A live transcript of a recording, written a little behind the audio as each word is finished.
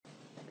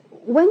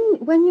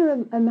when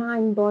you're a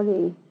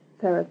mind-body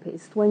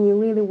therapist, when you're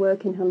really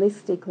working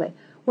holistically,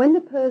 when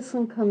the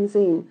person comes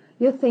in,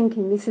 you're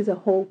thinking this is a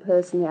whole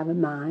person. They have a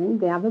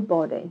mind, they have a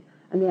body,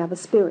 and they have a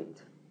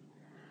spirit.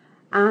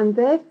 And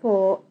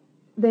therefore,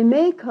 they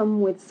may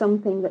come with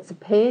something that's a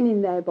pain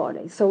in their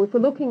body. So if we're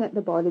looking at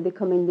the body, they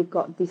come in, they've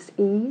got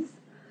dis-ease,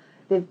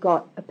 they've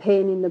got a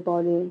pain in the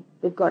body,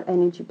 they've got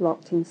energy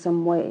blocked in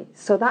some way.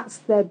 So that's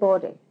their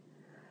body.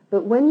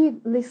 But when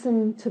you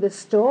listen to the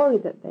story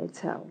that they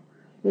tell,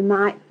 you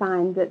might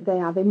find that they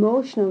have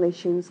emotional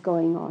issues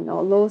going on,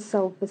 or low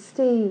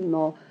self-esteem,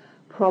 or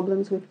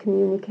problems with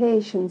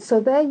communication. So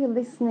there you're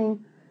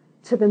listening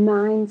to the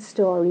mind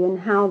story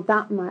and how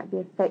that might be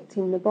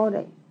affecting the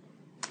body.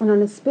 And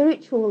on a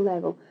spiritual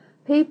level,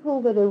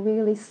 people that are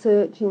really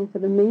searching for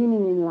the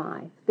meaning in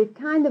life, they've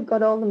kind of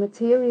got all the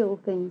material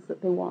things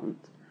that they want,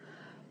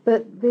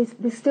 but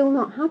they're still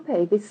not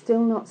happy, they're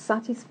still not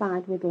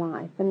satisfied with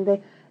life, and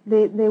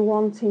they're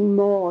wanting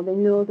more. They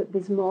know that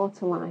there's more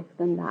to life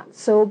than that.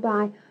 So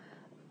by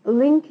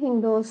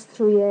linking those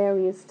three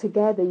areas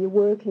together, you're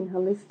working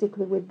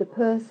holistically with the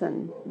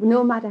person.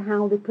 No matter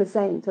how they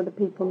present, other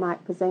people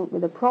might present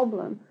with a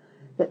problem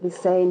that they're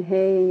saying,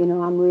 hey, you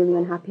know, I'm really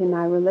unhappy in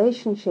my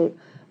relationship,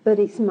 but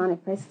it's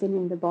manifesting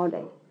in the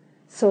body.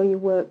 So you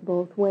work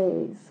both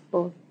ways,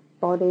 both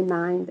body,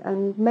 mind,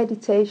 and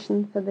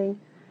meditation for the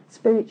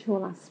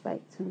spiritual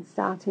aspect, and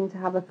starting to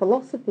have a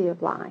philosophy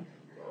of life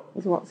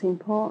is what's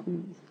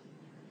important.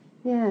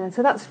 Yeah,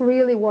 so that's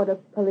really what a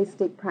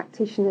holistic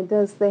practitioner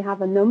does. They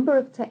have a number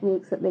of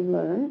techniques that they've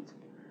learned,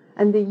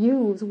 and they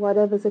use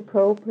whatever's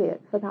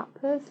appropriate for that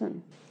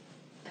person.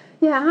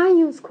 Yeah, I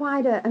use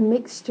quite a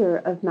mixture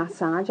of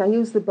massage. I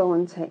use the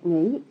Bowen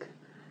technique.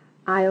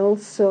 I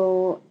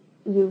also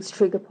use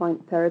trigger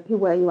point therapy,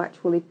 where you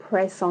actually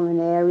press on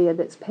an area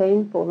that's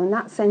painful, and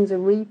that sends a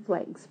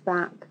reflex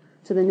back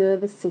to the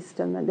nervous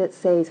system and that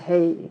says,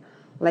 hey,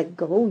 let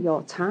go,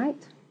 you're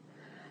tight.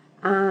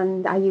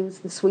 And I use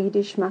the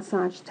Swedish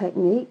massage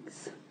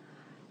techniques.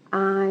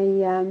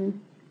 I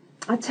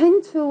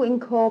tend to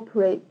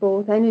incorporate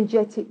both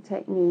energetic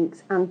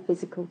techniques and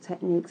physical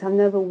techniques. I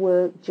never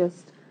work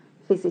just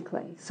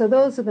physically. So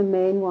those are the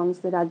main ones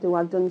that I do.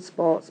 I've done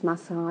sports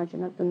massage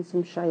and I've done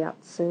some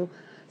shiatsu.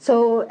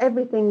 So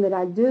everything that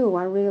I do,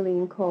 I really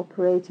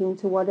incorporate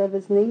into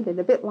whatever's needed.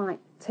 A bit like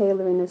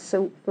tailoring a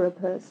suit for a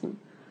person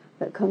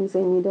that comes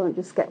in. You don't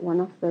just get one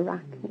off the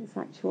rack. It's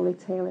actually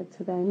tailored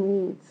to their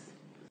needs.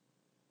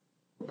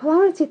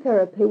 Polarity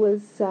therapy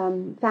was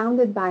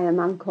founded by a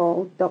man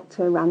called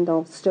Dr.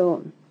 Randolph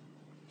Stone,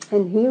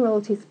 and he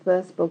wrote his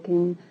first book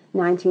in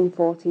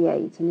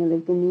 1948, and he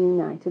lived in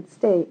the United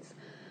States.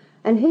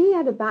 And he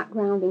had a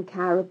background in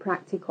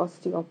chiropractic,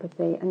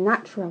 osteopathy and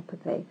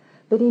naturopathy,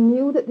 but he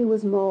knew that there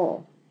was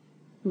more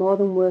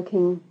than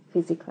working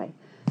physically.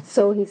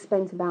 So he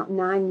spent about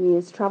 9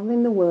 years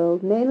traveling the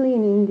world, mainly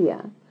in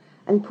India,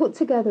 and put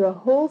together a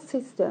whole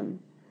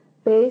system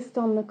based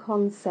on the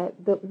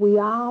concept that we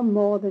are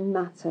more than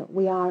matter,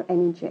 we are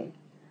energy,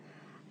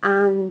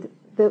 and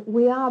that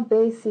we are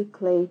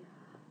basically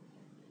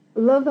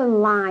love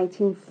and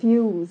light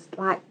infused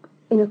like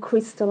in a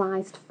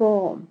crystallized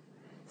form,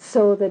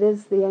 so that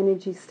as the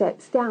energy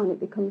steps down, it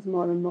becomes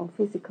more and more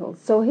physical.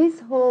 So his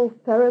whole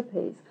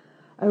therapies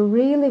are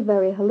really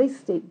very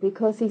holistic,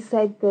 because he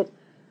said that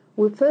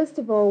first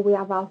of all, we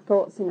have our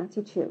thoughts and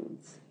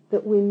attitudes,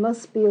 that we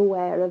must be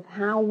aware of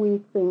how we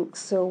think,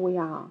 so we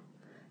are.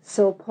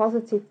 So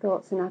positive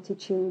thoughts and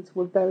attitudes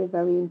were very,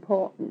 very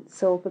important,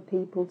 so for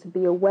people to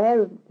be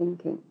aware of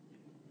thinking.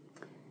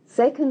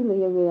 Secondly,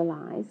 he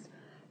realized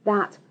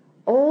that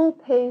all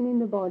pain in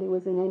the body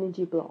was an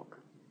energy block.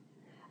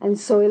 And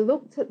so he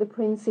looked at the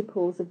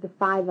principles of the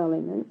 5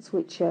 elements,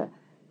 which are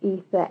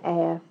ether,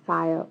 air,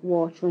 fire,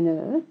 water, and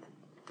earth,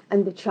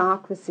 and the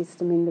chakra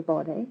system in the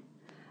body.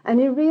 And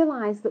he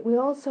realized that we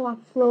also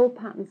have flow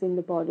patterns in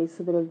the body.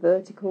 So there are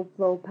vertical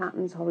flow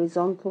patterns,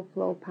 horizontal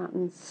flow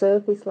patterns,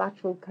 surface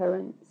lateral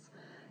currents,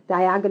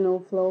 diagonal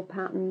flow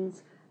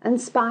patterns,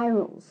 and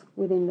spirals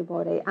within the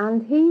body.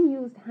 And he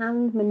used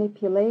hand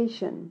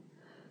manipulation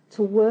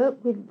to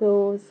work with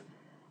those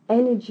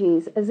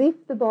energies as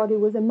if the body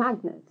was a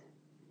magnet.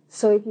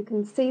 So if you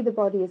can see the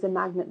body as a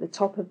magnet, the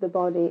top of the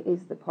body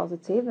is the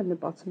positive and the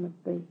bottom of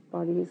the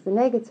body is the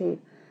negative.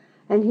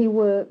 And he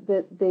worked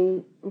that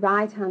the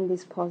right hand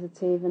is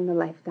positive and the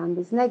left hand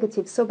is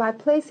negative. So by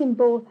placing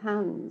both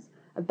hands,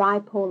 a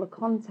bipolar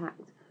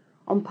contact,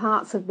 on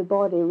parts of the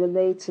body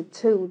related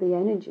to the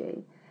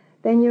energy,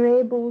 then you're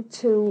able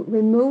to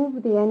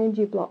remove the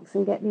energy blocks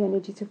and get the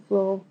energy to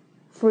flow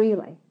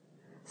freely.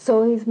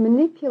 So his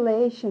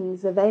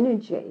manipulations of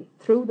energy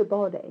through the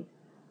body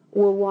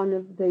were one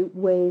of the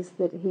ways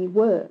that he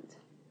worked.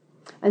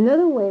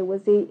 Another way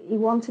was he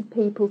wanted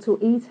people to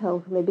eat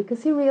healthily,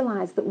 because he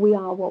realized that we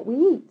are what we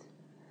eat.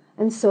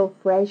 And so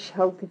fresh,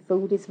 healthy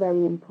food is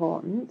very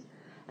important.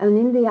 And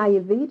in the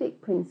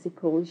Ayurvedic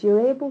principles,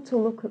 you're able to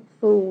look at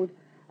food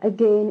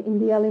again in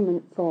the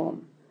element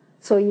form.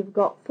 So you've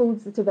got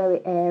foods that are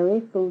very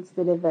airy, foods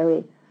that are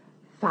very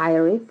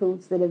fiery,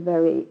 foods that are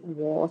very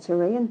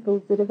watery, and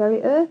foods that are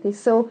very earthy.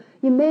 So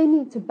you may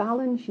need to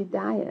balance your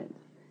diet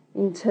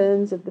in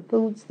terms of the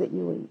foods that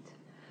you eat.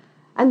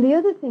 And the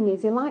other thing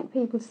is, you like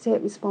people to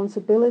take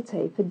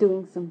responsibility for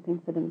doing something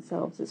for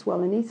themselves as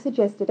well. And he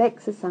suggested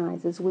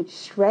exercises which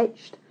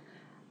stretched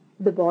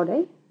the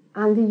body,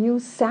 and he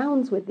used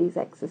sounds with these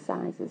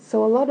exercises.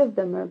 So a lot of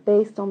them are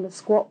based on the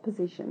squat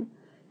position,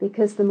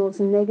 because the most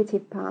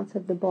negative part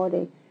of the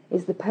body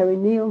is the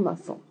perineal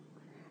muscle.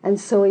 And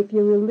so if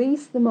you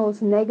release the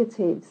most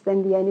negatives,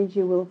 then the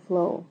energy will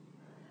flow.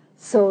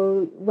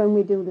 So when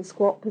we do the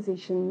squat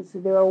positions,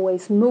 they're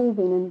always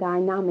moving and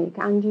dynamic,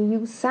 and you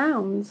use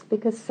sounds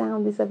because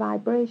sound is a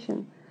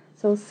vibration.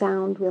 So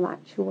sound will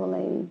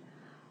actually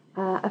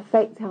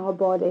affect our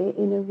body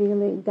in a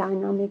really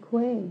dynamic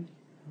way.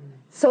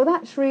 So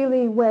that's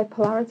really where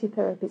polarity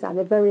therapies are,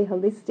 a very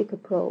holistic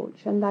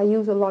approach, and I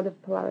use a lot of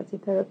polarity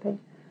therapy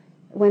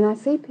when I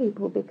see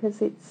people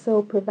because it's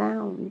so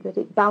profound that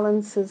it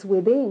balances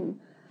within,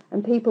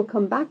 and people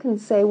come back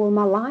and say, well,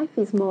 my life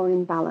is more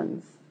in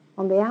balance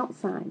on the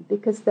outside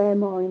because they're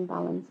more in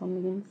balance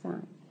on the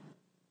inside.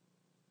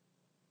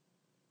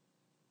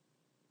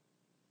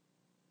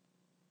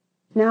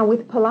 Now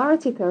with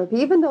polarity therapy,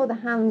 even though the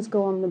hands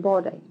go on the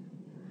body,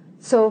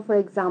 so for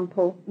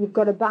example, you've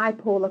got a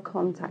bipolar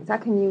contact. I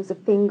can use a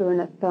finger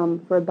and a thumb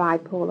for a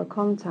bipolar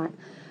contact.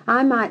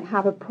 I might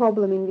have a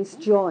problem in this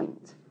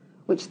joint,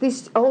 which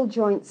all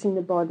joints in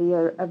the body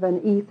are of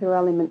an ether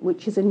element,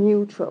 which is a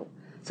neutral.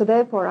 So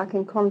therefore I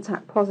can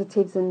contact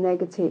positives and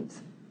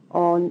negatives,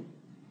 or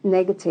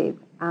negative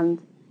and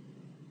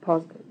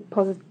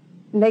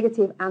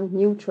negative and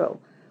neutral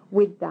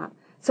with that.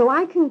 So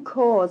I can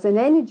cause an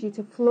energy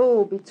to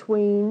flow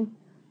between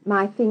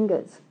my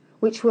fingers,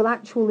 which will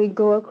actually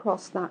go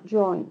across that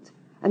joint.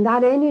 And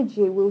that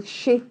energy will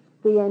shift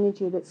the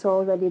energy that's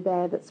already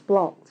there, that's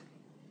blocked.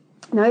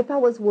 Now if I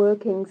was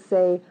working,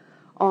 say,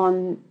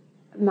 on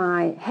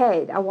my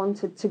head, I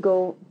wanted to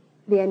go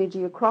the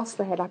energy across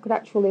the head, I could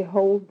actually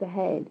hold the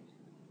head,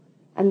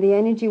 and the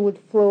energy would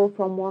flow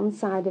from one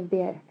side of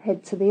the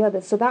head to the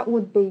other. So that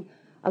would be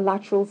a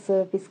lateral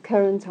surface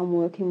current I'm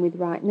working with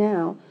right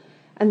now.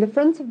 And the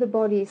front of the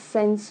body is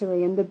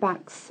sensory and the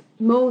back's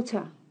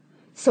motor.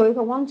 So if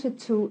I wanted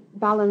to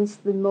balance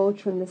the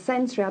motor and the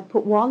sensory, I'd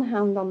put one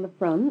hand on the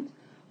front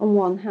and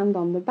one hand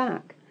on the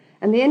back.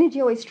 And the energy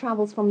always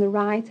travels from the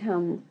right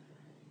hand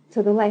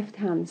to the left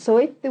hand. So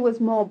if there was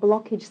more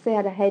blockage, say I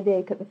had a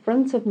headache at the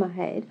front of my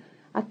head,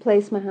 I'd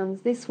place my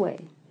hands this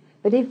way.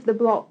 But if the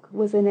block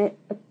was in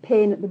a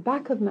pain at the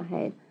back of my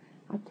head,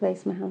 I'd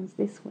place my hands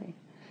this way.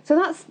 So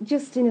that's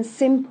just in a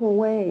simple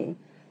way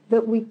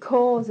that we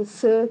cause a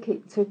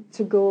circuit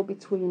to go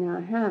between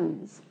our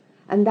hands,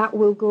 and that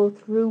will go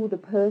through the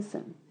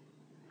person.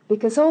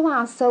 Because all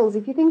our cells,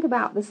 if you think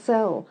about the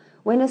cell,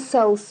 when a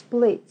cell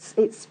splits,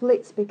 it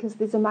splits because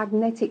there's a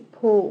magnetic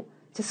pull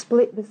to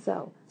split the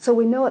cell. So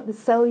we know at the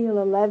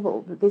cellular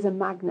level that there's a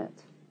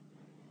magnet.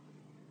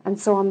 And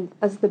so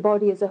as the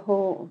body as a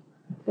whole,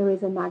 there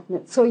is a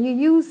magnet. So you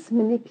use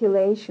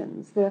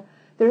manipulations. There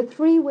are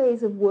three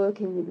ways of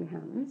working with your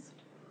hands.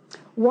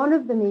 One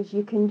of them is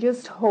you can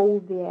just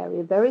hold the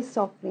area very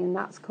softly, and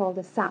that's called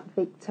a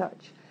sattvic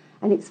touch.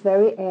 And it's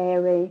very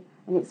airy,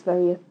 and it's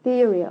very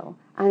ethereal,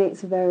 and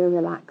it's very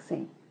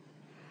relaxing.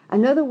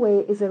 Another way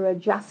is a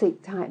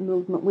rajasic type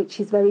movement, which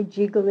is very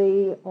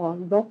jiggly or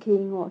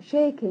rocking or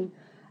shaking,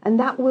 and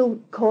that will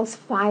cause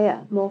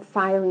fire, more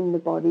fire in the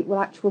body. It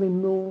will actually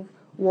move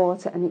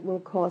water and it will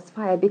cause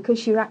fire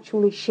because you're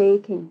actually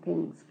shaking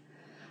things.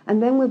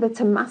 And then with a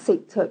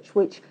tamasic touch,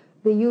 which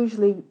they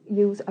usually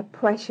use a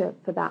pressure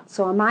for that.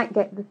 So I might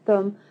get the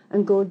thumb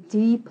and go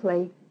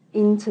deeply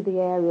into the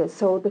area.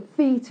 So the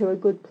feet are a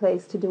good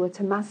place to do a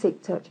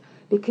tamasic touch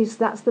because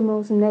that's the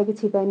most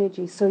negative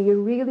energy. So you're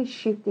really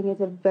shifting at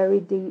a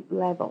very deep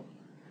level.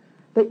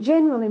 But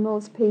generally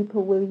most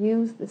people will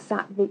use the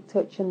sattvic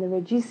touch and the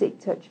rajasic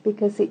touch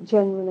because it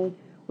generally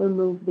will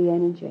move the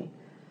energy.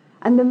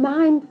 And the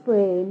mind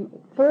frame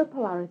for a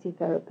polarity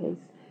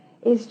therapist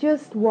is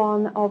just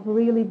one of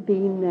really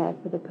being there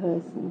for the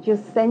person,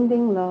 just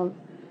sending love.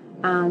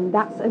 And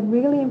that's a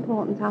really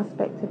important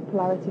aspect of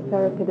polarity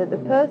therapy, that the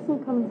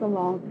person comes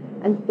along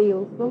and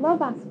feels the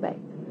love aspect.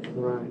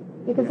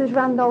 Right. Because as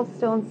Randolph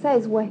Stone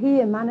says, we're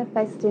here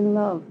manifesting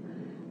love.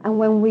 And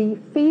when we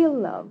feel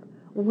love,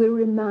 we're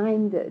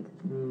reminded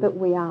that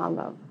we are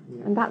love.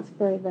 Yeah. And that's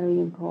very, very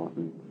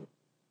important.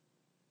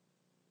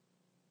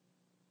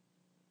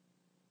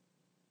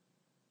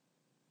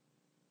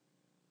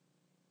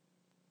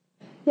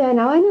 Yeah,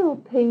 now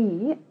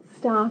NLP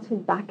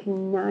started back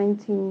in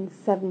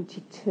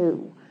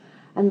 1972,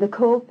 and the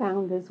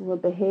co-founders were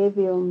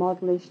behavioural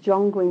modelists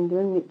John Grinder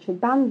and Richard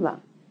Bandler.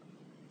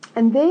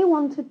 And they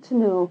wanted to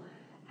know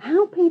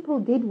how people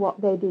did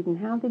what they did and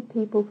how did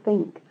people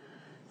think.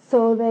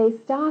 So they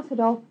started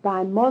off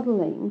by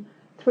modelling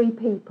three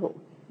people: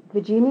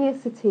 Virginia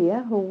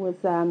Satir, who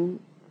was a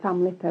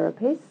family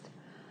therapist,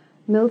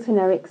 Milton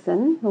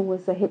Erickson, who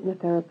was a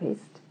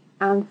hypnotherapist,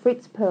 and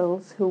Fritz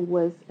Perls, who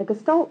was a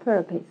Gestalt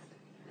therapist.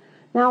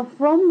 Now,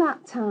 from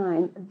that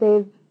time,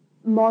 they've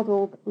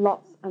modelled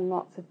lots and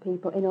lots of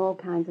people in all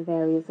kinds of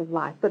areas of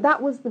life. But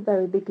that was the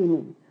very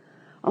beginning.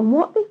 And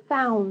what they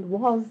found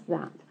was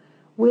that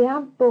we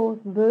have both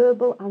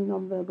verbal and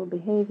non-verbal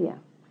behaviour.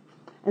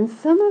 And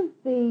some of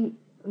the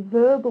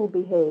verbal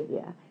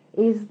behaviour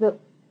is that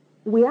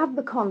we have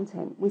the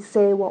content, we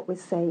say what we're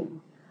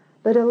saying.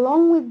 But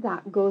along with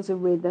that goes a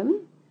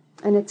rhythm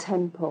and a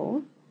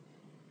tempo,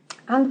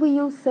 and we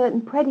use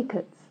certain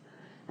predicates.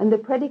 And the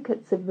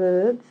predicates are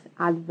verbs,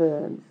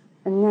 adverbs,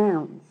 and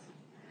nouns.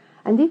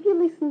 And if you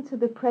listen to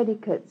the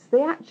predicates,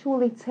 they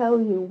actually tell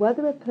you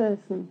whether a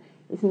person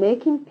is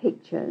making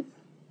pictures,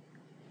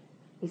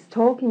 is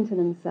talking to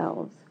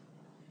themselves,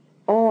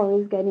 or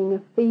is getting a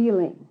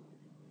feeling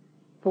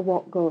for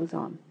what goes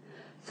on.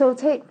 So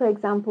take, for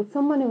example,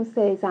 someone who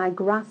says, I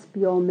grasp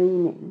your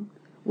meaning,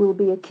 will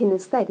be a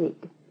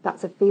kinesthetic.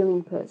 That's a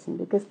feeling person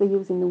because they're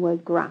using the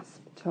word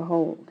grasp, to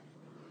hold.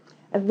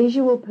 A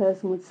visual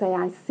person would say,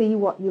 I see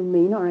what you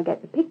mean, or I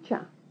get the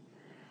picture.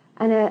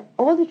 And an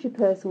auditory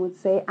person would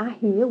say, I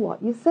hear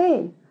what you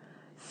say.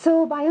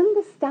 So by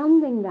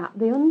understanding that,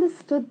 they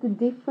understood the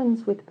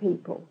difference with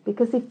people.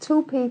 Because if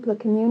two people are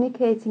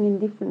communicating in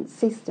different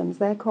systems,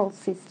 they're called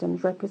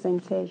systems,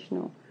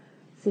 representational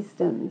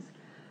systems,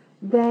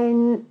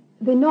 then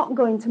they're not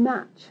going to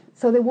match.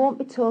 So they won't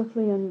be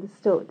totally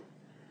understood.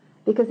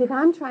 Because if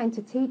I'm trying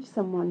to teach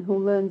someone who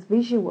learns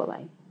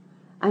visually,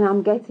 and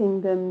I'm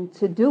getting them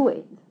to do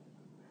it,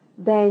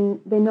 then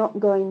they're not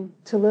going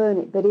to learn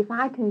it. But if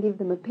I can give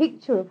them a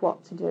picture of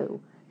what to do,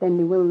 then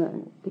they will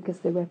learn it because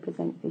they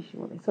represent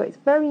visually. So it's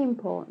very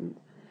important.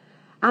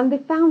 And they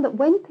found that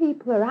when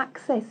people are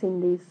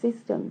accessing these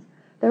systems,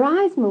 their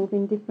eyes move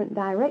in different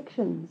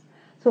directions.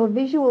 So a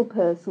visual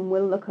person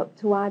will look up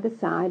to either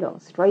side or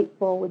straight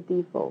forward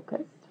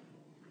defocused.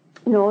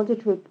 An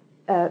auditory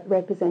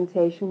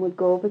representation would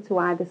go over to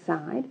either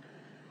side,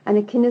 and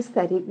a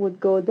kinesthetic would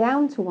go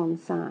down to one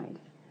side.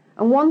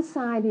 And one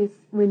side is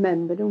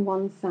remembered and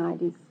one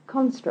side is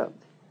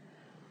construct.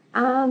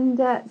 And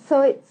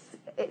so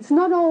it's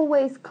not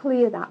always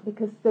clear that,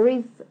 because there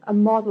is a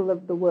model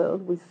of the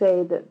world. We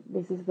say that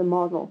this is the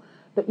model,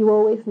 but you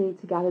always need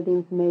to gather the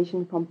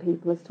information from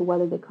people as to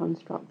whether they're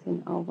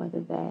constructing or whether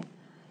they're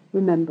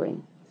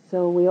remembering.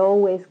 So we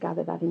always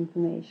gather that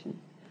information.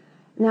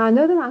 Now,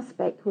 another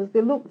aspect was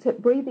they looked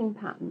at breathing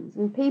patterns,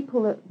 and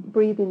people that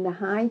breathe in the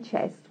high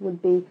chest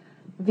would be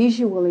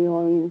visually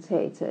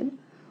orientated.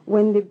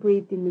 When they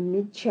breathed in the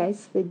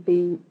mid-chest, they'd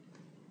be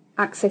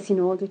accessing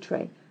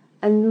auditory,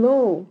 and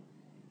low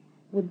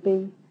would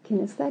be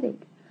kinesthetic.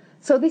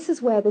 So this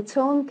is where the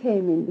tone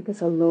came in,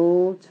 because a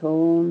low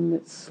tone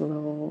that's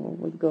slow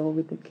would go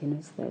with the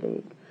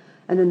kinesthetic,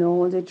 and an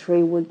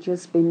auditory would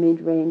just be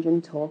mid-range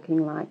and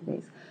talking like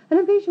this. And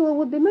a visual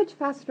would be much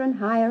faster and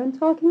higher and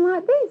talking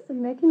like this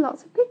and making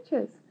lots of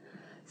pictures.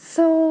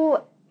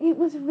 So it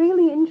was a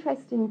really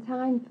interesting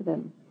time for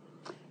them.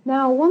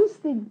 Now, once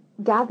they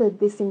gathered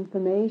this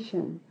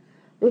information,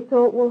 they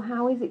thought, well,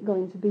 how is it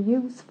going to be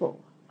useful?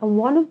 And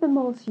one of the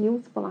most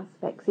useful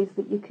aspects is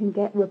that you can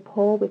get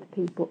rapport with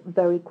people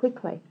very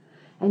quickly.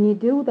 And you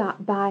do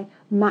that by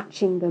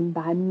matching them,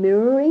 by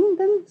mirroring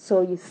them,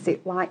 so you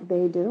sit like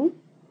they do.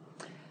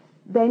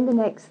 Then the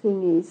next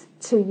thing is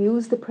to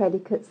use the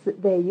predicates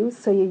that they use.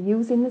 So you're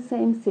using the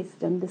same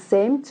system, the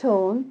same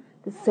tone,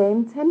 the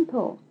same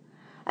tempo.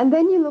 And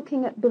then you're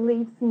looking at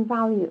beliefs and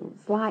values,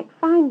 like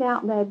find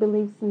out their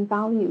beliefs and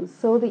values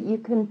so that you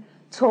can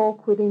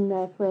talk within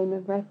their frame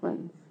of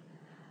reference.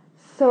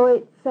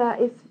 So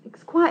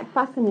it's quite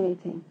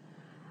fascinating.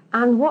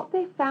 And what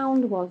they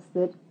found was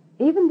that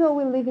even though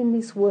we live in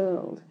this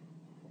world,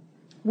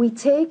 we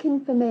take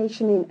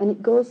information in and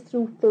it goes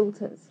through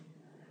filters.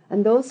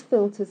 And those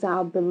filters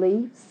are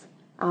beliefs,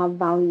 our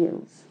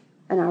values,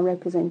 and our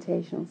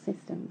representational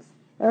systems.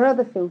 There are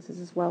other filters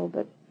as well,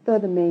 but they're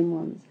the main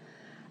ones.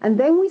 And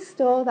then we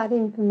store that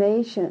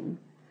information,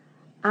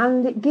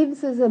 and it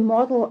gives us a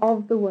model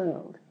of the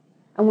world.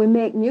 And we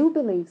make new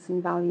beliefs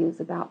and values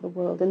about the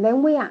world, and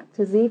then we act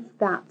as if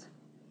that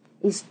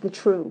is the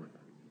truth.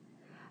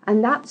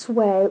 And that's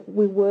where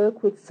we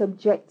work with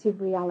subjective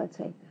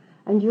reality.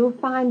 And you'll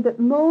find that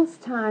most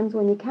times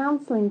when you're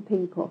counselling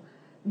people,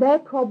 their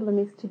problem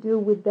is to do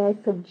with their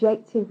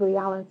subjective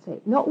reality,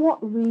 not what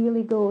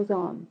really goes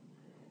on.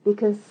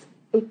 Because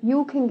if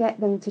you can get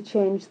them to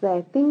change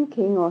their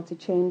thinking or to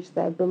change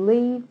their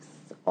beliefs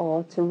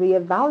or to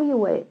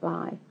reevaluate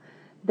life,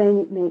 then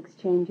it makes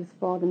changes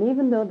for them,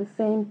 even though the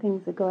same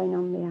things are going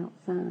on the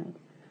outside.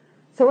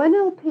 So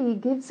NLP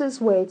gives us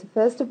a way to,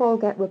 first of all,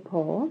 get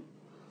rapport.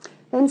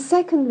 Then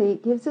secondly,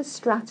 it gives us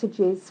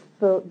strategies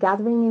for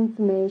gathering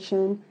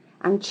information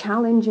and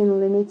challenging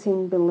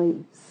limiting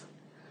beliefs.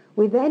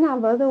 We then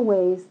have other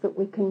ways that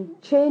we can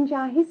change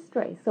our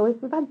history. So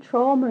if we've had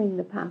trauma in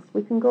the past,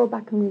 we can go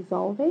back and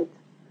resolve it.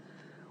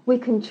 We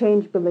can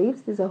change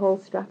beliefs. There's a whole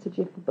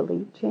strategy for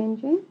belief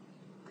changing.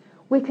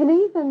 We can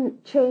even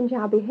change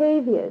our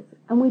behaviours,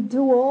 and we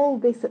do all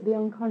this at the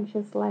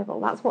unconscious level.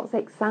 That's what's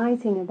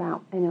exciting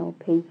about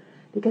NLP,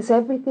 because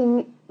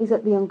everything is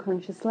at the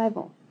unconscious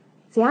level.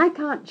 See, I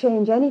can't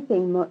change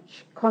anything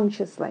much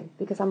consciously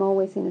because I'm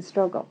always in a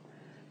struggle.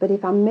 But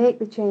if I make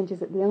the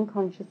changes at the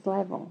unconscious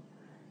level,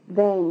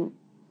 then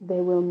they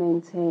will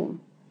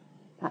maintain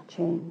that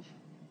change.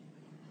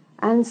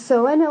 And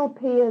so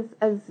NLP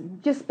has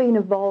just been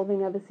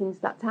evolving ever since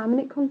that time, and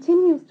it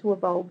continues to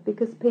evolve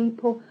because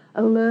people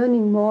are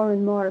learning more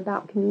and more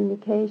about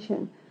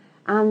communication.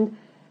 And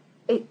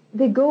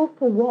they go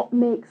for what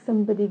makes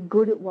somebody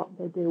good at what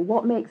they do,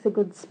 what makes a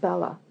good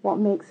speller, what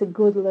makes a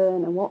good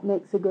learner, what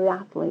makes a good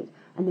athlete,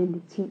 and then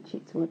they teach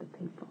it to other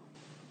people.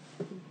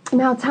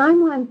 Now,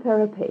 timeline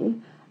therapy,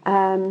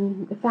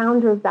 the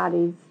founder of that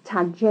is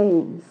Tad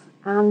James,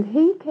 and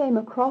he came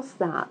across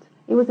that.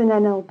 He was an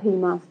NLP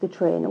master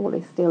trainer, well,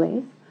 he still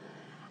is,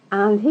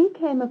 and he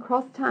came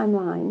across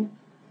timeline,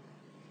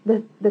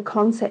 the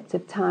concept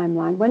of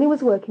timeline, when he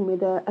was working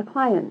with a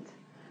client.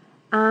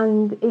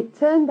 And it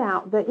turned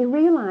out that he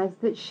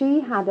realized that she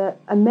had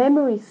a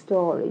memory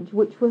storage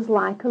which was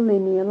like a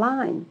linear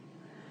line.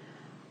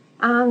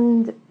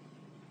 And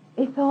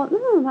he thought,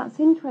 that's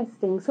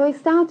interesting. So he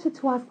started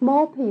to ask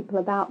more people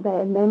about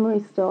their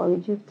memory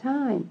storage of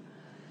time.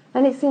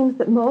 And it seems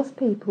that most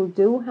people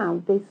do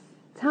have this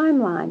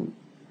timeline.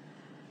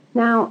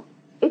 Now,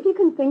 if you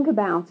can think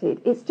about it,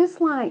 it's just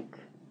like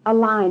a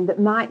line that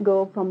might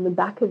go from the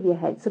back of your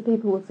head. So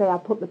people will say, I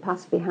put the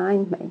past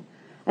behind me.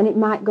 And it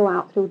might go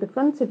out through the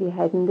front of your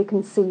head and they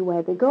can see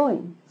where they're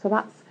going. So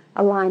that's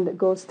a line that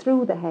goes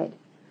through the head.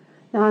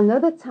 Now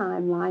another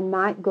timeline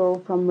might go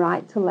from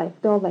right to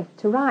left or left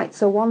to right.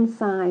 So one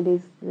side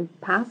is the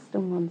past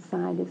and one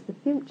side is the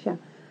future.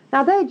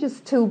 Now they're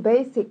just two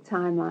basic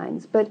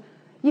timelines, but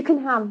you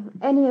can have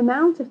any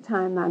amount of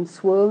timelines,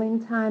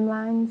 swirling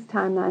timelines,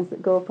 timelines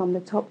that go from the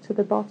top to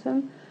the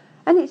bottom.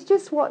 And it's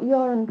just what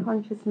your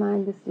unconscious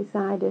mind has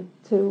decided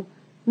to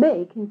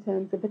make in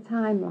terms of a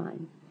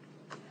timeline.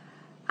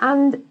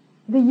 And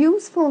the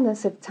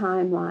usefulness of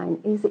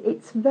timeline is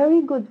it's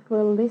very good for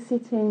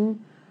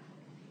eliciting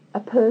a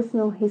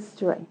personal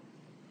history.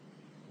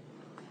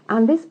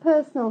 And this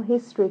personal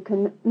history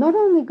can not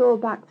only go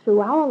back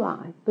through our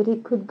life, but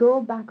it could go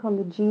back on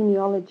the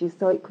genealogy,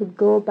 so it could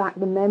go back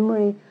the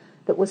memory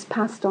that was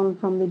passed on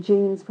from the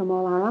genes from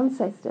all our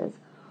ancestors,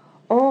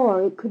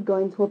 or it could go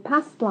into a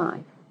past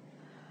life.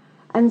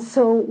 And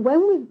so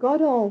when we've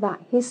got all that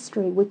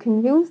history, we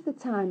can use the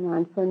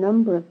timeline for a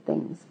number of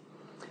things.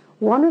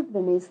 One of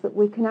them is that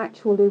we can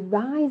actually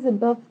rise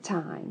above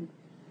time,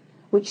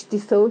 which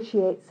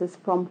dissociates us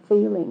from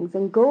feelings,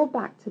 and go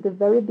back to the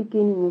very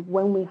beginning of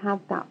when we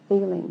had that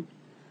feeling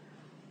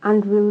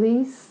and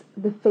release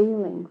the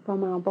feeling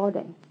from our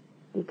body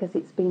because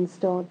it's been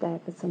stored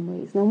there for some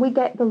reason. And we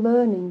get the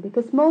learning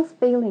because most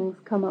feelings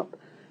come up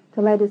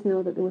to let us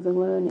know that there was a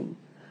learning.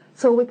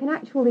 So we can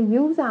actually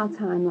use our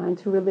timeline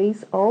to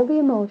release all the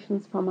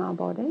emotions from our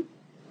body.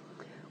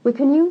 We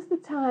can use the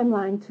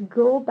timeline to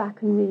go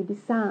back and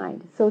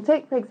redecide. So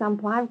take, for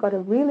example, I've got a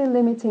really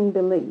limiting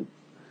belief.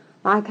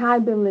 Like I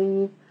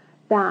believe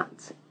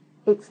that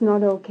it's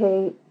not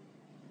okay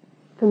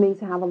for me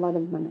to have a lot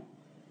of money.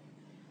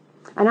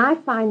 And I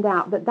find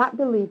out that that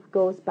belief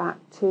goes back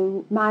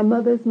to my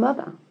mother's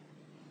mother.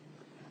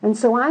 And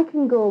so I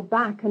can go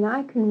back and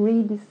I can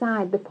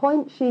redecide. The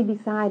point she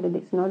decided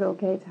it's not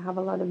okay to have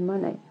a lot of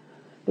money,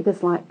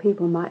 because like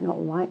people might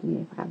not like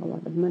me if I have a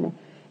lot of money.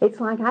 It's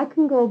like I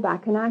can go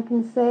back and I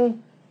can say,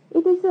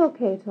 it is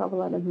okay to have a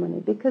lot of money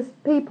because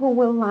people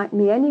will like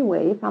me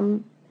anyway if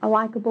I'm a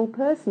likable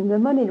person. The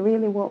money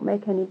really won't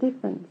make any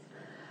difference.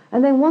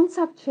 And then once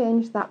I've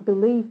changed that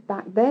belief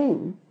back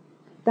then,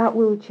 that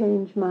will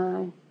change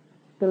my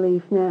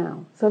belief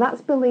now. So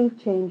that's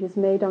belief changes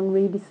made on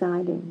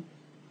redeciding.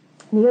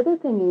 The other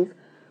thing is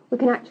we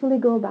can actually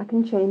go back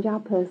and change our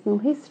personal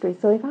history.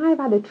 So if I've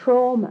had a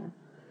trauma,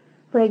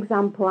 for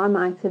example, I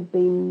might have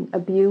been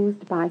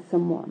abused by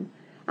someone,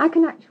 I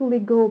can actually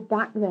go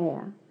back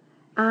there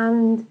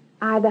and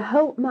either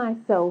help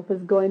myself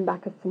as going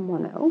back as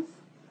someone else,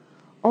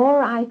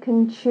 or I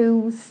can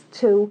choose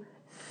to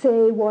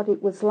say what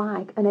it was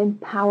like and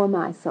empower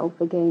myself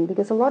again,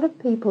 because a lot of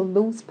people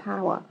lose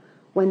power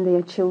when they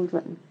are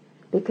children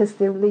because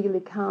they really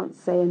can't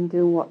say and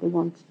do what they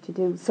wanted to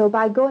do. So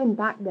by going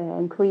back there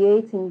and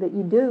creating that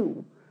you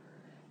do,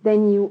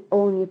 then you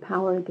own your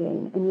power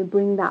again and you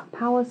bring that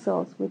power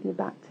source with you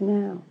back to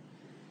now.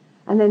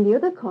 And then the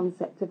other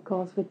concept, of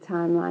course, with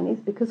timeline is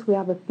because we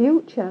have a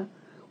future,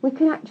 we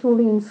can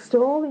actually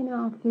install in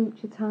our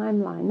future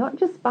timeline, not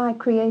just by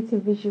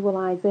creative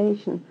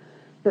visualization,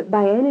 but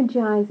by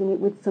energizing it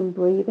with some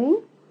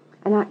breathing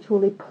and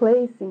actually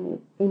placing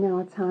it in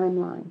our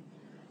timeline.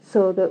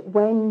 So that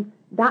when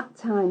that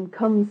time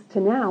comes to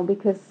now,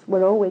 because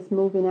we're always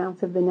moving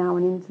out of the now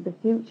and into the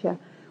future,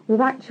 we've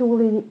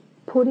actually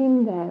put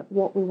in there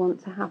what we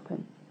want to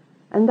happen.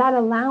 And that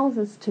allows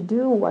us to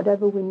do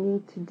whatever we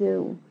need to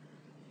do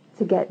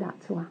to get that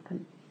to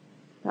happen.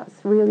 That's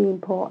really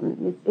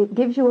important. It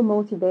gives you a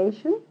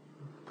motivation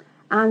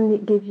and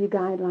it gives you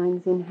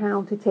guidelines in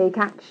how to take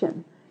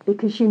action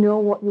because you know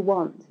what you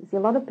want. You see, a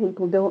lot of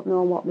people don't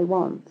know what they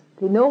want.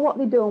 They know what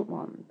they don't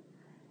want,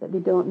 but they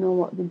don't know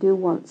what they do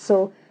want.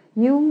 So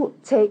You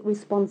take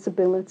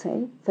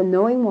responsibility for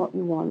knowing what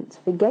you want,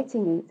 for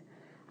getting it,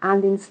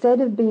 and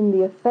instead of being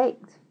the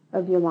effect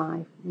of your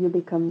life, you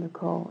become the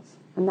cause.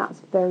 And that's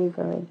very,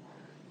 very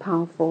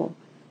powerful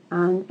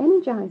and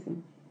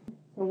energizing.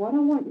 So what I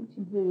want you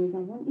to do is I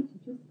want you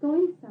to just go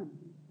inside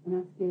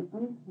and ask your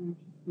unconscious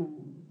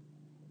mind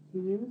to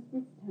use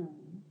this time.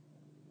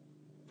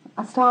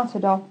 I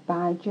started off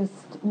by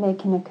just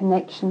making a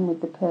connection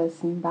with the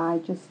person by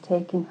just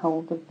taking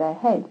hold of their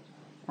head.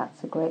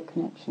 That's a great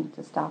connection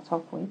to start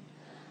off with.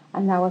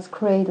 And I was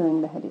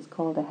cradling the head. It's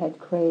called a head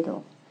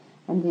cradle.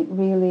 And it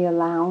really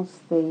allows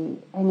the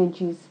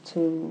energies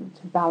to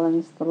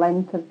balance the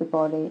length of the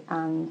body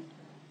and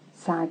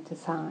side to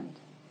side.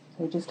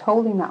 So just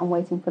holding that and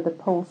waiting for the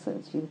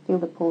pulses. You feel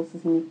the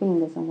pulses in your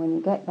fingers, and when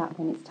you get that,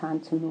 then it's time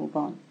to move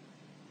on.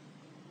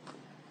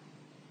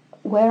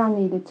 Where I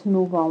needed to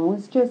move on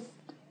was just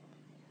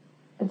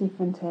a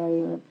different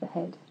area of the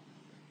head.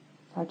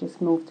 So I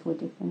just moved to a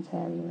different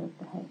area of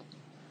the head.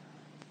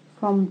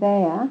 From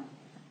there,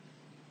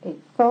 it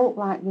felt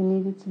like there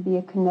needed to be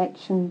a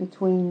connection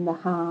between the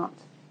heart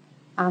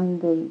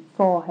and the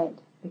forehead,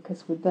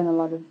 because we've done a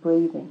lot of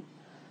breathing.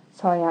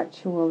 So I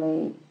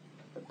actually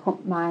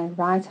put my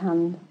right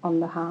hand on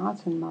the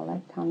heart and my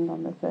left hand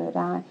on the third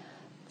eye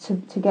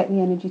to get the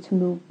energy to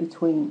move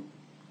between.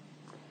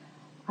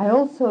 I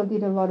also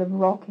did a lot of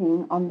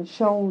rocking on the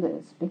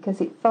shoulders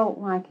because it felt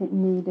like it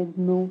needed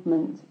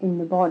movement in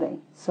the body.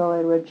 So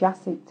a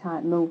Rajasic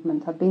type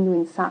movement. I've been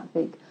doing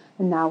Sattvic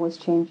and now I was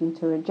changing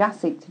to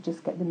Rajasic to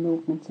just get the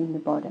movement in the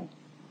body.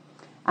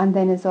 And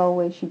then as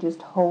always you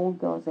just hold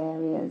those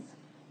areas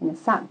in a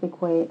Sattvic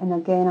way, and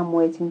again I'm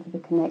waiting for the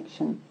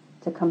connection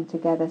to come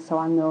together so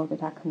I know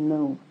that I can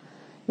move.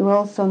 You'll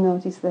also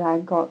notice that I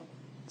got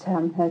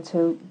her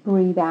to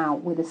breathe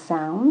out with a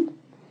sound,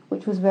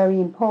 which was very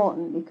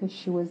important because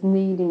she was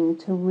needing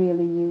to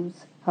really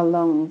use her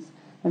lungs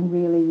and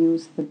really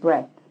use the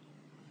breath.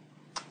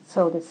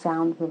 So the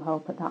sound will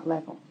help at that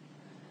level.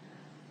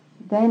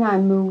 Then I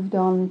moved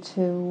on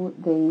to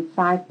the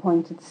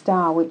 5-pointed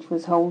star, which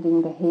was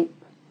holding the hip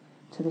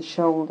to the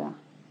shoulder.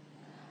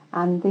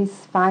 And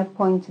this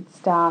 5-pointed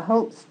star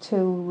helps to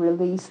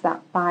release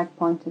that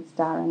 5-pointed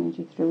star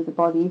energy through the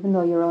body. Even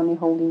though you're only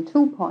holding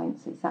 2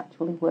 points, it's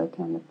actually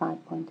working on the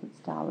 5-pointed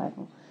star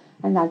level.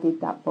 And I did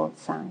that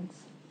both sides.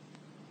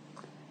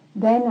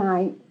 Then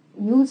I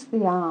used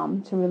the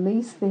arm to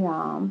release the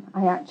arm.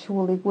 I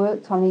actually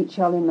worked on each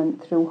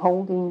element through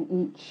holding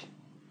each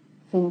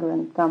finger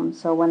and thumb.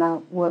 So when I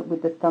work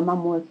with the thumb,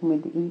 I'm working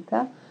with the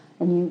ether,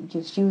 and you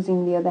just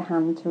using the other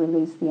hand to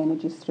release the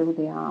energies through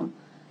the arm.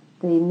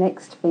 The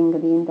next finger,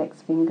 the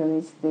index finger,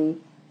 is the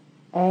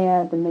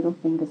air, the middle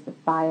finger is the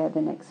fire,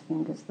 the next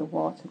finger is the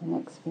water, the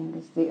next finger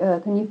is the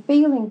earth. And you're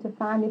feeling to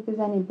find if there's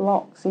any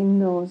blocks in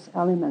those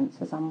elements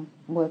as I'm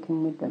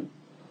working with them.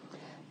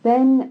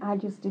 Then I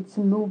just did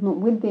some movement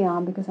with the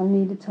arm because I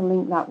needed to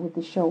link that with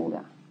the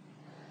shoulder.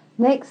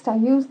 Next, I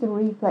used the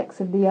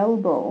reflex of the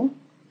elbow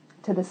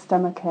to the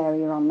stomach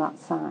area on that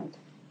side,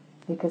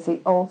 because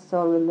it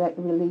also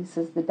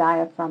releases the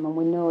diaphragm, and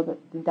we know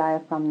that the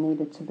diaphragm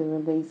needed to be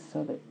released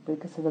so that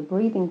because of the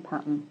breathing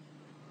pattern.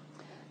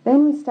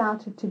 Then we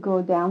started to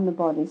go down the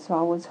body, so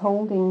I was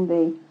holding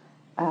the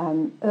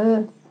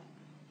earth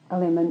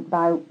element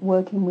by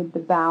working with the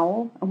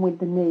bowel and with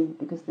the knee,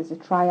 because there's a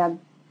triad,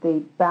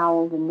 the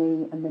bowel, the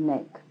knee and the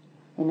neck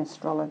in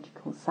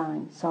astrological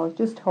signs. So I was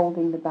just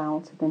holding the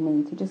bowel to the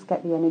knee to just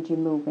get the energy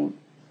moving.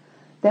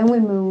 Then we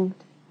moved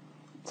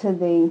to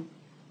the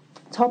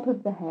top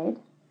of the head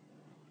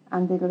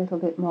and did a little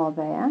bit more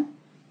there.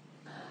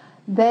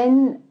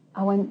 Then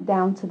I went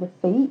down to the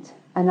feet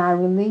and I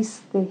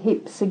released the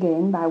hips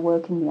again by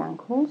working the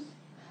ankles,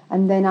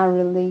 and then I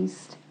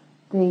released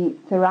the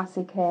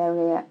thoracic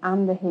area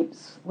and the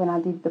hips when I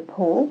did the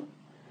pull,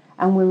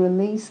 and we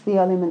released the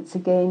elements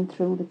again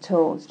through the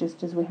toes,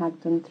 just as we had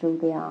done through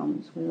the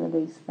arms. We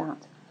released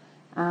that,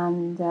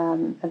 and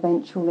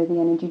eventually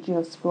the energy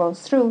just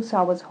flows through. So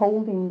I was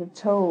holding the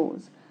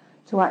toes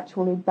to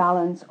actually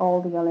balance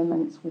all the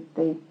elements with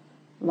the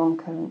long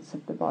currents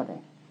of the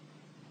body.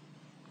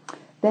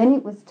 Then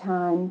it was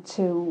time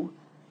to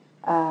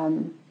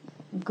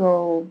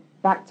go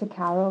back to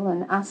Carol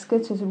and ask her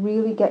to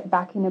really get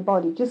back in her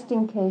body, just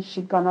in case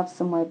she'd gone off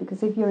somewhere,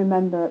 because if you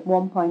remember at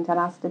one point I'd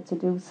asked her to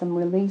do some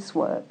release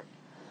work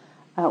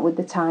with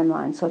the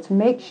timeline. So to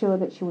make sure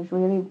that she was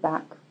really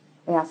back,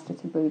 I asked her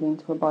to breathe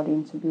into her body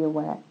and to be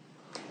aware.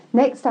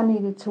 Next, I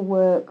needed to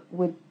work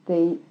with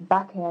the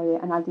back area,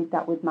 and I did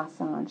that with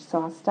massage.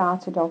 So I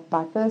started off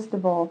by, first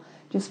of all,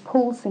 just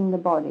pulsing the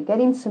body,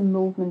 getting some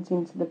movement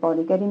into the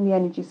body, getting the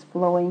energies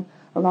flowing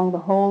along the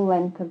whole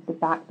length of the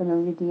back, the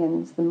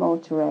meridians, the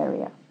motor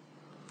area.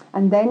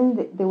 And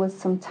then there was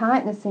some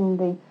tightness in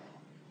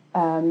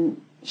the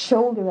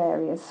shoulder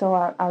area, so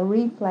I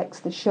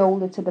reflexed the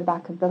shoulder to the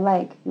back of the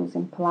leg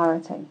using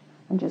polarity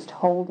and just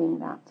holding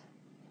that.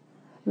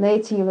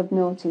 Later you'll have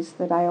noticed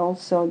that I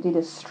also did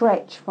a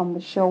stretch from the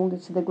shoulder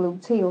to the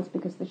gluteals,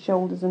 because the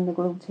shoulders and the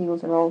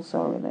gluteals are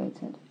also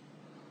related.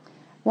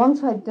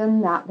 Once I'd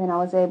done that, then I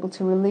was able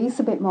to release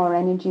a bit more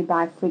energy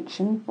by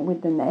friction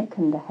with the neck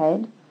and the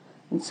head,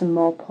 and some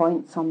more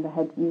points on the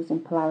head using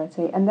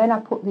polarity. And then I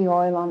put the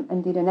oil on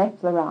and did an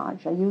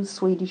effleurage. I used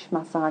Swedish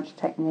massage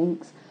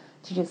techniques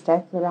to just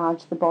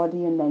effleurage the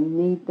body and then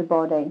knead the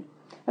body.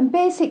 And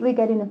basically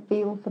getting a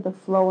feel for the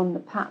flow and the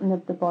pattern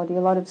of the body,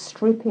 a lot of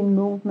stripping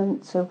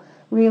movement to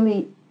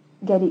really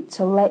get it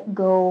to let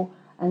go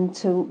and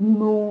to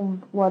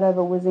move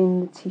whatever was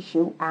in the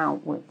tissue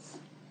outwards,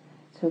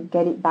 to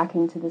get it back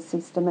into the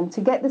system and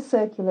to get the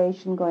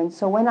circulation going.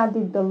 So when I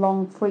did the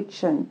long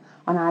friction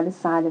on either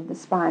side of the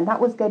spine, that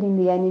was getting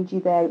the energy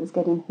there, it was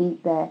getting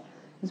heat there,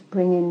 it was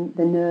bringing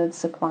the nerve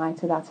supply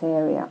to that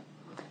area.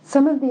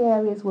 Some of the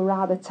areas were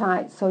rather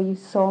tight, so you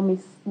saw me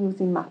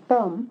using my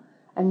thumb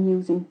and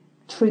using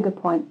trigger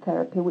point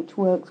therapy, which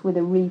works with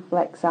a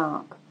reflex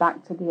arc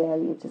back to the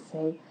area to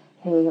say,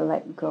 hey,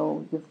 let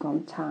go, you've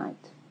gone tight.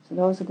 So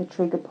those are the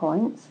trigger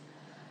points.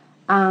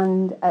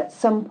 And at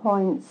some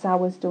points I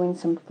was doing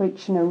some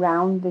friction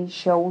around the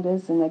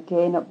shoulders and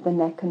again up the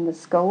neck and the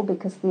skull,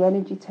 because the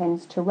energy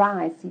tends to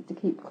rise, so you have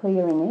to keep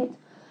clearing it.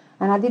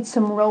 And I did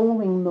some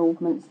rolling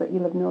movements that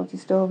you'll have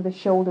noticed over the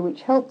shoulder,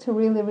 which helped to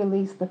really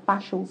release the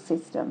fascial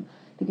system,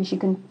 because you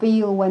can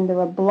feel when there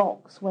are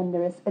blocks, when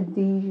there is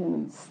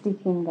adhesions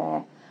sticking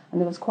there. And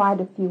there was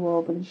quite a few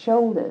over the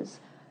shoulders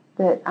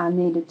that I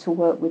needed to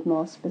work with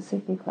more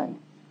specifically.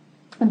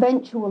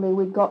 Eventually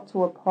we got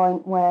to a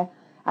point where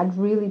I'd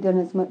really done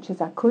as much as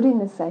I could in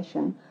the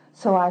session,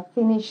 so I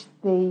finished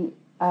the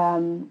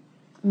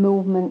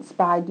movements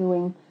by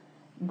doing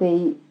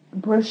the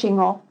brushing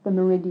off the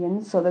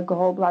meridians, so the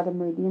gallbladder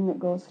meridian that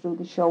goes through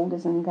the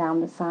shoulders and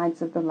down the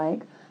sides of the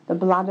leg, the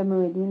bladder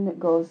meridian that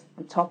goes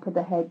the top of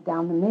the head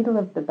down the middle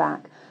of the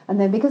back, and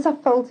then because I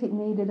felt it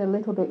needed a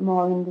little bit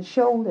more in the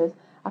shoulders,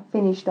 I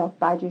finished off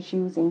by just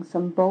using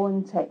some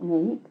Bowen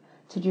technique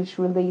to just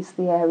release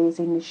the areas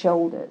in the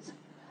shoulders.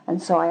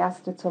 And so I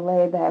asked her to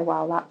lay there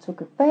while that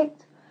took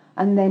effect,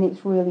 and then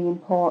it's really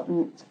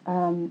important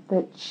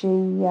that she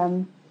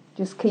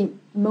just keep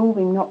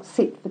moving, not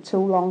sit for too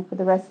long for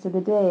the rest of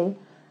the day,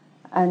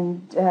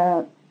 and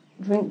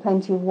drink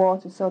plenty of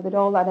water so that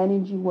all that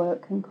energy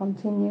work can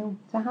continue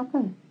to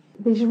happen.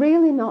 There's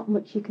really not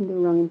much you can do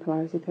wrong in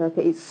polarity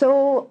therapy. It's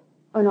so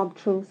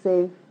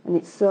unobtrusive and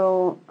it's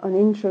so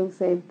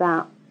unintrusive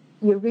that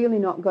you're really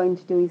not going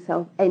to do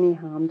yourself any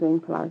harm doing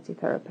polarity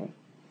therapy.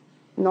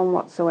 None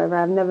whatsoever.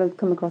 I've never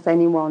come across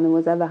anyone who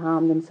has ever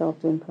harmed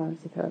themselves doing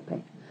polarity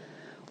therapy.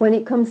 When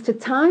it comes to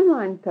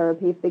timeline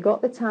therapy, if they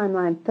got the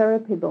Timeline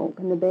Therapy book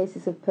and The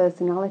Basis of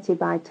Personality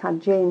by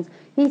Tad James,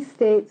 he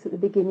states at the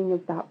beginning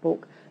of that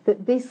book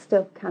that this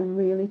stuff can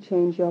really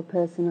change your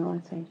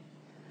personality.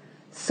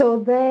 So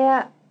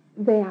there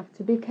they have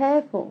to be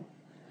careful,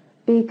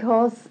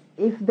 because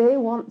if they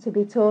want to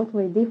be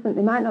totally different,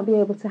 they might not be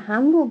able to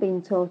handle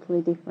being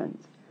totally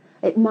different.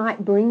 It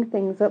might bring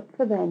things up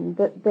for them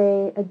that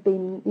they had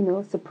been,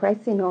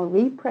 suppressing or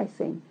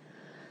repressing.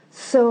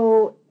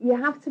 So you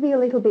have to be a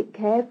little bit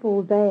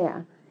careful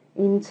there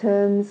in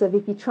terms of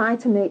if you try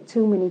to make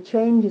too many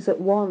changes at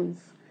once,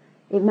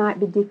 it might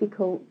be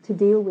difficult to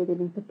deal with it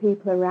and for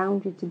people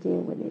around you to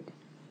deal with it.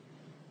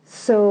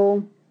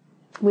 So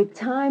with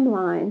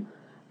Timeline,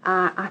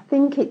 I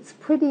think it's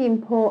pretty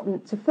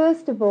important to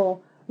first of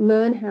all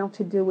learn how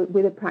to do it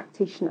with a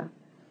practitioner,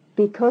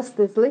 because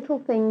there's little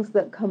things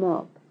that come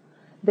up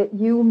that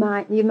you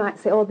might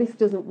say, oh, this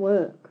doesn't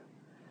work.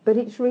 But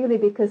it's really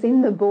because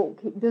in the book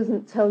it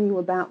doesn't tell you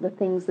about the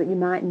things that you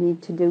might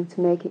need to do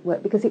to make it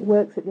work, because it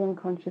works at the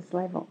unconscious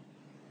level.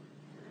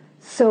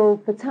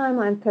 So for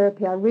Timeline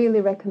therapy, I really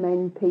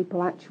recommend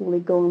people actually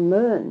go and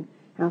learn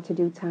how to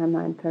do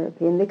Timeline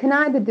therapy. And they can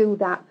either do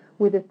that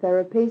with a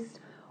therapist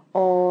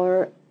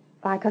or,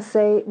 like I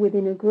say,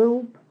 within a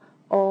group,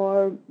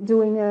 or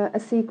doing a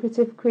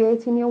secretive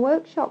Creating Your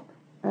Workshop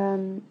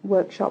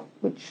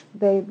which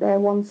they're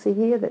once a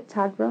year that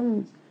Tad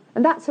runs.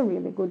 And that's a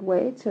really good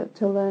way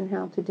to learn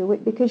how to do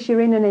it, because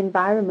you're in an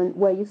environment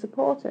where you're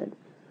supported.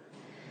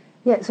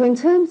 Yeah, so in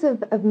terms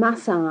of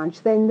massage,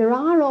 then there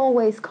are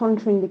always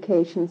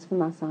contraindications for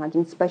massage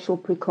and special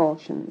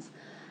precautions.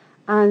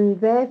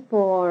 And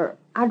therefore,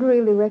 I'd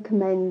really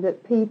recommend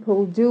that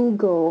people do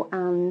go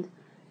and,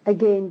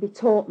 again, be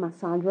taught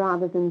massage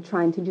rather than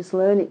trying to just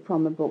learn it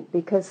from a book,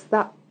 because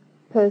that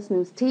person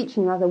who's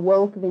teaching you has a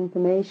wealth of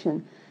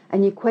information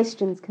and your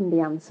questions can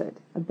be answered.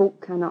 A book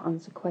cannot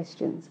answer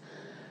questions.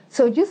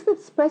 So just the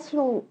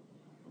special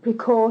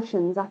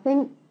precautions, I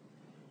think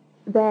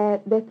they're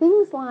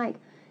things like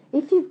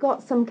if you've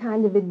got some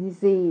kind of a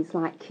disease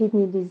like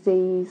kidney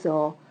disease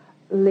or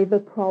liver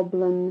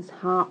problems,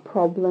 heart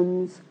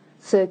problems,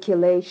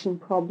 circulation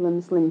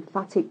problems,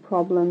 lymphatic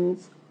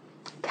problems,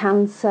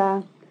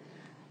 cancer,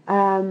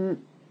 even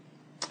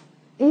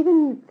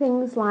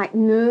things like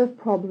nerve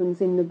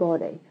problems in the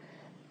body,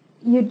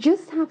 you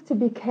just have to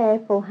be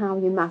careful how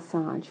you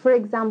massage. For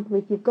example,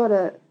 if you've got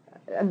a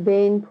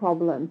vein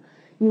problem,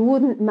 you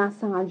wouldn't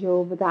massage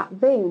over that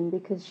vein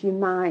because you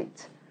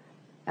might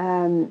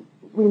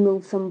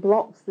remove some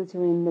blocks that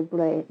are in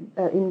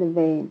the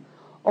vein.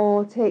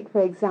 Or take,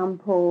 for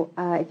example,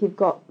 if you've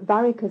got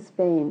varicose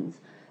veins,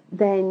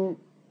 then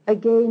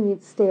again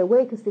you'd stay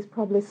away because there's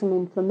probably some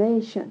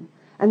inflammation.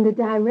 And the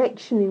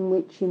direction in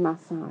which you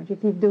massage,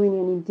 if you're doing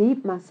any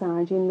deep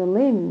massage in the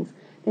limbs,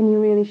 then you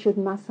really should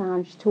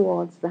massage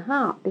towards the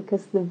heart,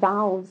 because the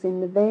valves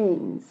in the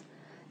veins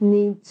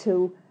need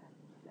to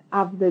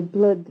have the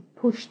blood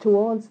push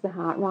towards the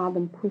heart rather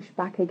than push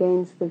back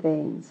against the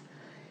veins.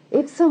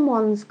 If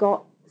someone's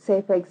got,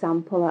 say for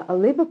example, a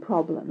liver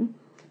problem,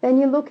 then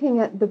you're looking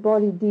at the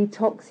body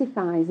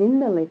detoxifies in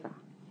the liver.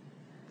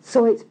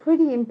 So it's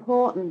pretty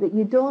important that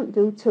you don't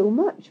do too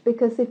much,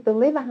 because if the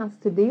liver has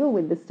to deal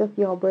with the stuff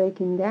you're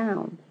breaking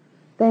down,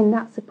 then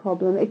that's a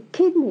problem.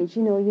 Kidneys,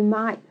 you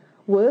might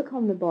work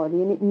on the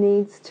body and it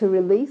needs to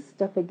release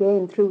stuff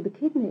again through the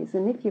kidneys.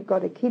 And if you've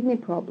got a kidney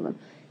problem,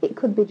 it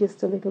could be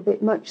just a little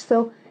bit much.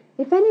 So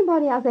if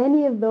anybody has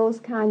any of those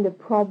kind of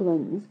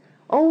problems,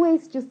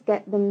 always just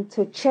get them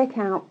to check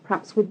out,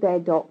 perhaps with their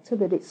doctor,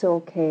 that it's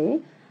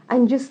okay,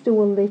 and just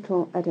do a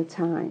little at a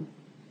time.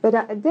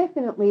 But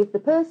definitely, if the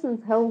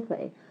person's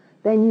healthy,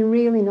 then you're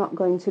really not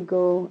going to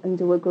go and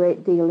do a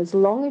great deal, as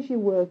long as you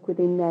work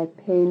within their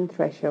pain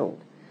threshold.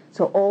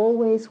 So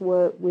always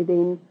work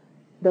within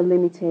the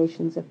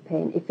limitations of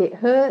pain. If it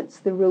hurts,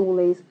 the rule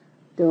is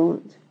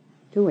don't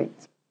do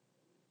it.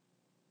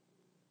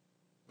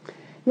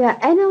 Yeah,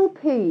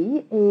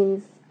 NLP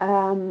is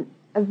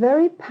a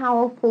very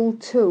powerful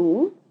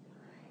tool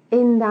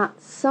in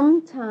that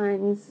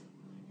sometimes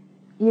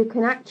you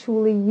can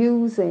actually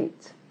use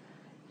it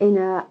in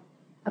a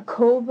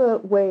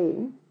covert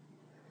way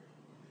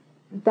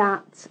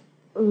that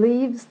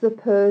leaves the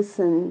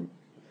person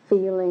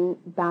feeling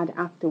bad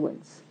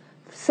afterwards.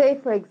 Say,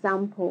 for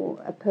example,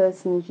 a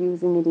person's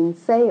using it in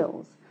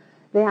sales.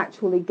 They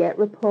actually get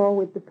rapport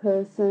with the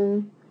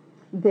person.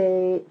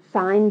 They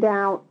find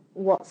out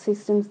what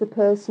systems the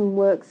person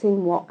works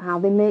in, how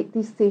they make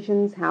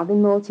decisions, how they're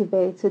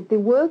motivated. They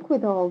work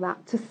with all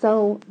that to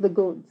sell the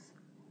goods.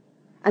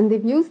 And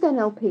they've used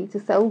NLP to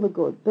sell the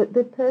good, but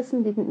the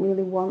person didn't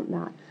really want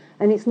that.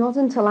 And it's not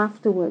until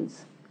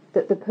afterwards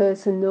that the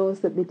person knows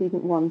that they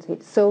didn't want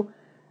it. So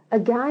a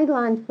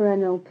guideline for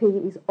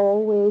NLP is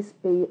always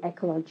be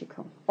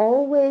ecological.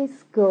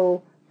 Always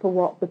go for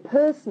what the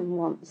person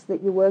wants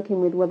that you're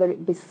working with, whether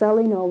it be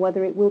selling or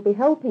whether it will be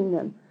helping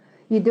them.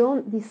 You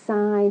don't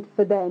decide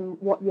for them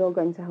what you're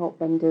going to help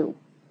them do.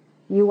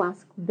 You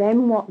ask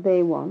them what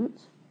they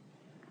want,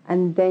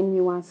 and then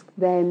you ask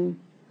them,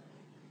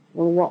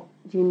 well, what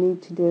do you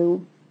need to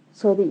do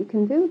so that you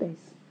can do this?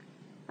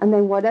 And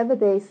then whatever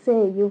they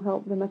say, you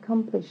help them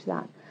accomplish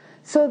that.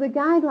 So the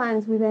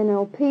guidelines with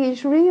NLP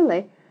is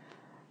really,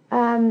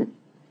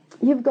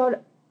 you've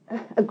got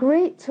a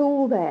great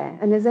tool there,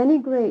 and as any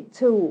great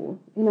tool,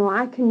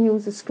 I can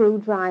use a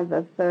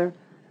screwdriver for,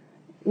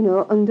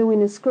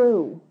 undoing a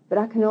screw, but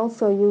I can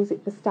also use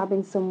it for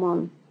stabbing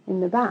someone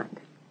in the back.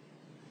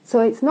 So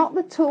it's not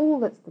the tool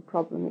that's the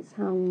problem, it's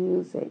how you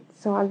use it.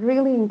 So I'd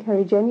really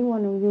encourage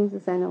anyone who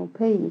uses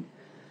NLP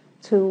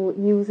to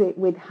use it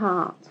with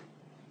heart,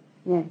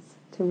 yes,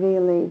 to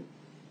really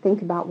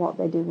think about what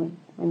they're doing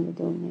when they're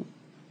doing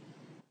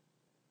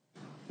it.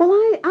 Well,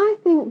 I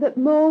think that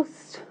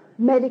most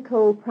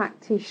medical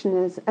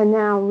practitioners are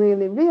now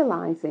really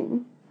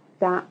realizing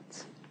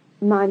that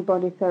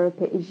mind-body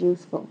therapy is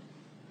useful.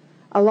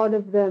 A lot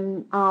of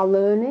them are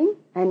learning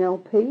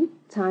NLP,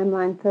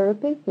 timeline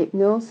therapy,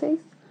 hypnosis,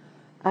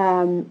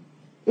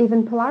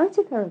 even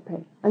polarity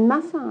therapy and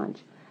massage.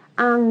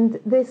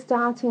 And they're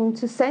starting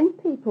to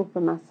send people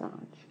for massage.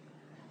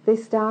 They're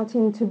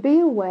starting to be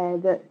aware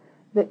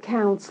that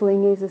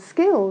counselling is a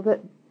skill,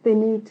 that they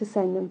need to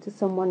send them to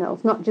someone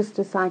else, not just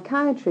a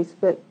psychiatrist,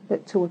 but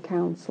to a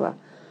counsellor.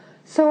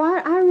 So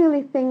I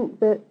really think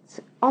that,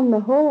 on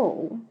the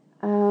whole,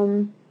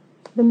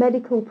 the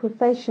medical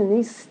profession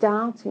is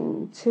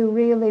starting to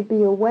really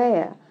be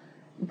aware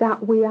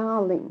that we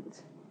are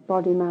linked,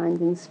 body, mind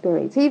and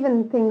spirit.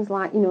 Even things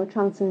like,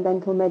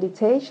 transcendental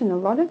meditation, a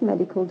lot of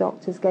medical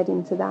doctors get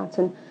into that,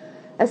 and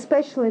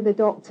especially the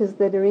doctors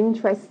that are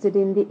interested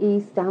in the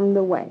East and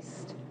the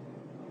West.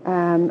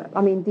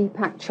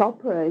 Deepak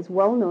Chopra is a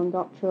well-known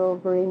doctor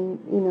over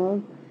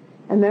in,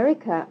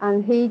 America,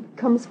 and he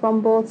comes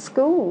from both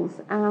schools,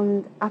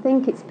 and I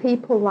think it's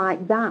people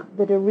like that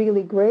are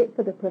really great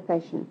for the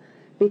profession,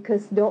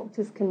 because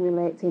doctors can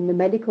relate to him, the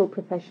medical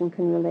profession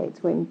can relate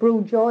to him.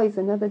 Brew Joy is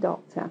another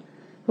doctor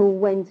who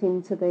went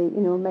into the,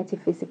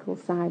 metaphysical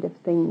side of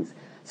things.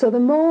 So the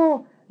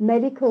more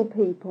medical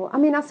people,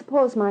 I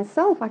suppose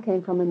myself, I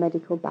came from a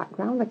medical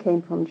background, I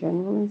came from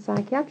general and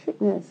psychiatric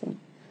nursing.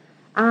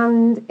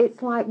 And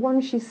it's like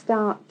once you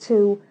start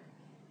to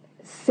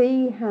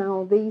see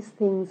how these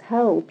things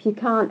help, you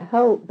can't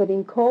help but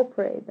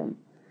incorporate them.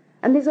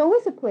 And there's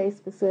always a place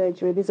for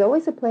surgery, there's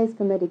always a place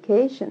for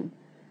medication.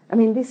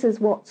 This is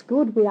what's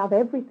good, we have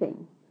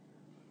everything,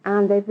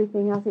 and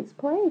everything has its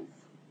place.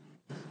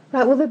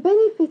 Right, well, the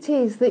benefit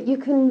is that you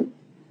can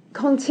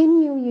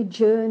continue your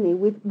journey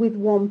with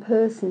one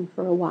person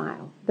for a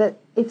while. That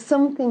if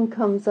something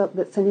comes up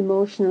that's an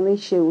emotional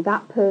issue,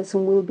 that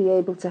person will be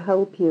able to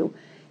help you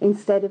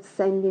instead of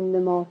sending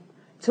them off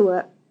to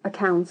a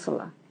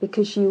counsellor,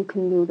 because you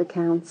can do the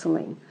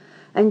counselling.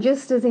 And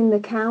just as in the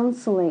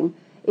counselling,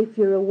 if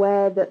you're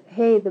aware that,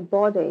 hey, the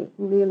body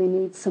really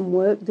needs some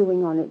work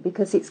doing on it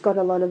because it's got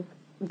a lot of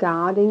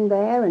guarding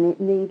there and it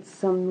needs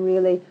some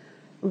really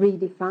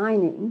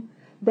redefining,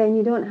 then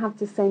you don't have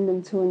to send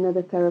them to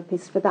another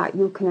therapist for that.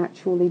 You can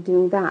actually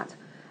do that.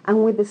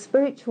 And with the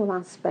spiritual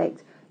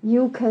aspect,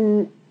 you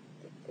can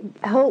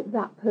help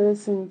that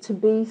person to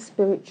be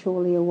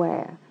spiritually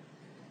aware.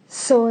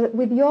 So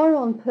with your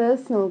own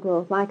personal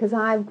growth, like as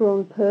I've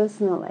grown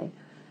personally,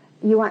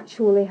 you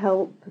actually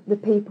help the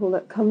people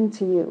that come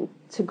to you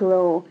to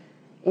grow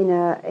in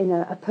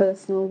a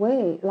personal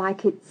way.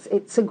 Like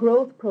it's a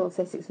growth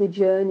process, it's a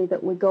journey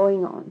that we're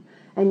going on,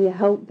 and you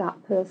help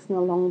that person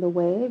along the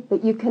way.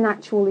 But you can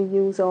actually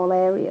use all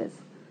areas,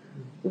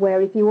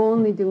 where if you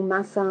only do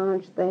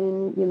massage,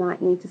 then you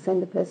might need to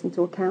send the person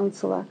to a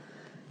counsellor.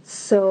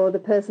 So the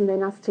person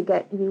then has to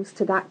get used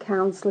to that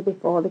counsellor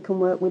before they can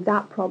work with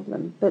that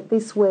problem. But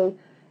this way,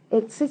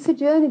 it's a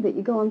journey that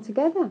you go on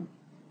together.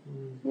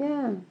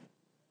 Yeah.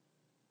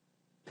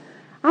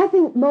 I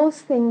think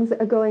most things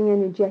are going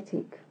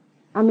energetic.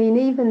 I mean,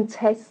 even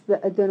tests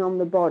that are done on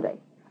the body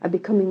are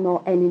becoming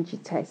more energy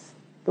tests.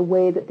 The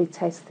way that they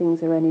test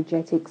things are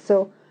energetic.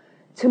 So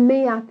to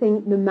me, I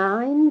think the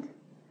mind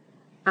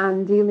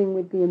and dealing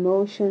with the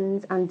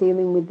emotions and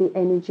dealing with the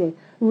energy,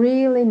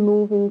 really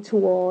moving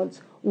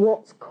towards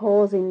what's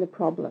causing the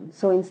problem.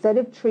 So instead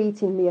of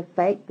treating the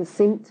effect, the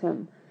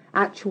symptom,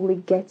 actually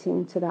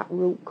getting to that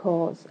root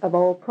cause of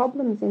all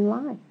problems in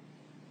life.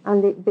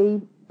 And it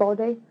be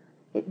body,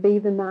 it be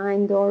the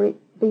mind, or it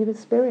be the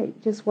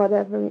spirit, just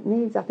whatever it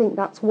needs. I think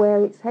that's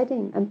where it's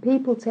heading, and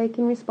people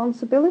taking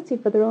responsibility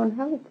for their own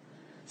health.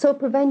 So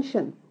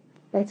prevention,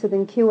 better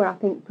than cure. I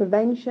think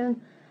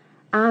prevention.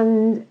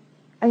 And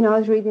I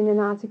was reading an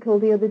article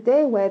the other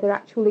day where they're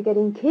actually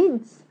getting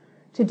kids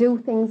to do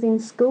things in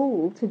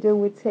school to do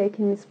with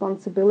taking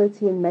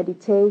responsibility and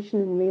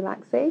meditation and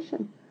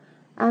relaxation.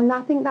 And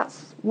I think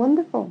that's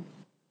wonderful.